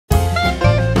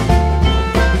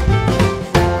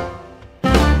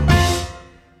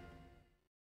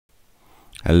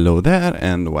Hello there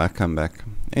and welcome back.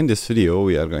 In this video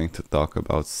we are going to talk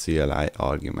about CLI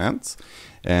arguments,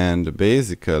 and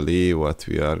basically what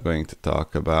we are going to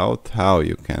talk about how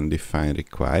you can define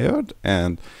required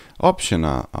and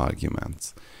optional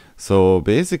arguments. So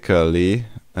basically,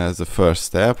 as a first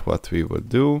step, what we will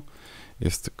do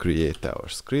is to create our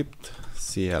script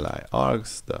CLI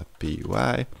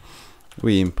args.py.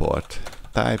 We import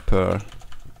typer,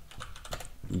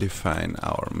 define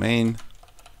our main,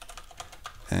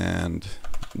 and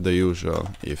the usual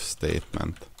if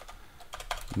statement,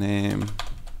 name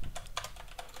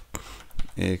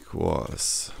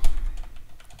equals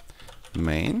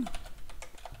main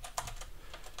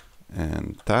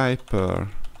and typer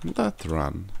dot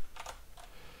run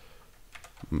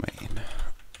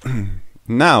main.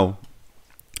 Now,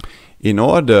 in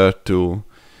order to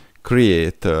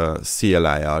create a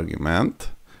CLI argument,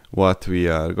 what we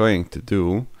are going to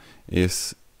do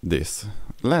is this.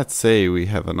 Let's say we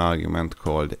have an argument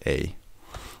called a,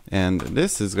 and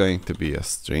this is going to be a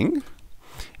string,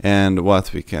 and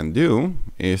what we can do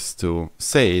is to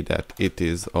say that it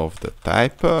is of the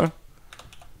typer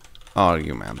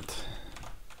argument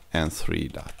and 3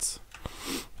 dots.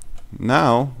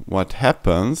 Now what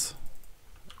happens,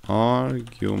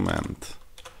 argument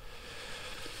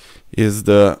is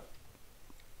the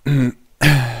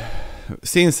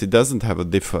since it doesn't have a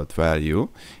default value,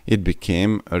 it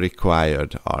became a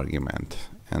required argument.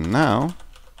 And now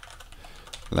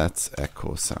let's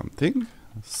echo something.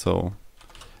 So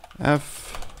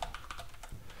f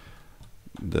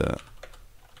the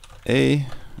a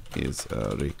is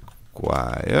a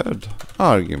required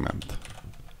argument.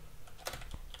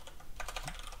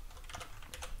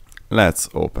 Let's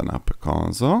open up a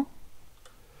console,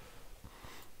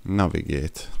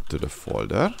 navigate to the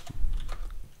folder.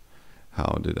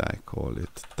 How did I call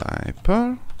it?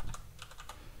 Typer,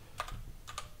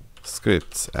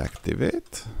 scripts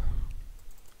activate,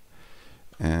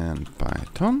 and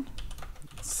Python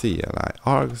CLI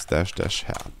args --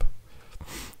 help.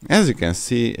 As you can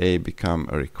see, a become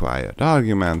a required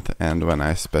argument, and when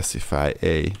I specify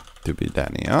a to be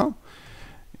Daniel,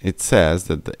 it says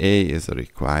that the a is a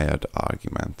required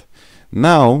argument.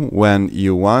 Now, when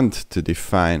you want to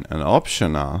define an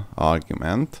optional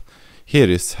argument, here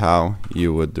is how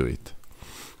you would do it.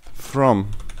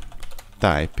 From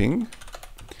typing,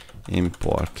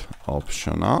 import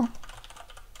optional,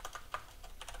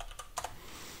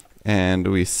 and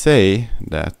we say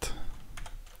that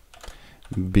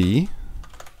b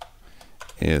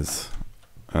is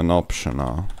an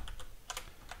optional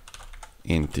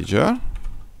integer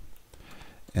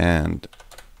and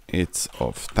it's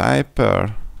of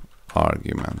typer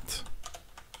argument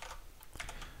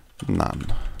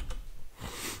none.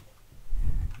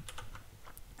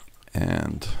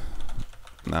 And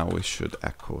now we should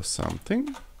echo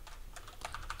something.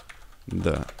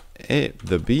 The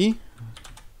b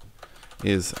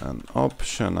is an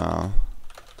optional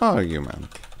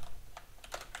argument.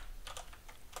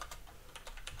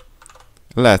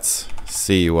 Let's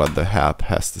see what the help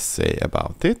has to say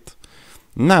about it.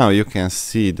 Now you can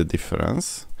see the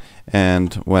difference,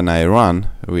 and when I run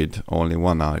with only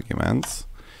one argument,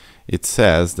 it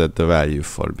says that the value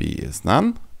for b is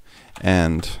none,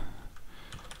 and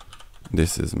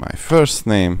this is my first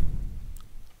name,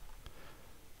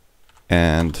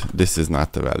 and this is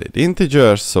not a valid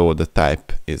integer, so the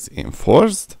type is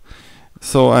enforced.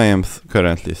 So I am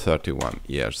currently 31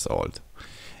 years old,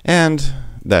 and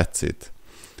that's it.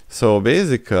 So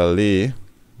basically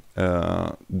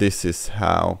this is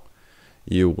how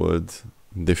you would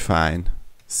define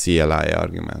CLI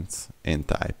arguments in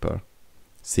Typer.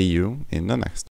 See you in the next one.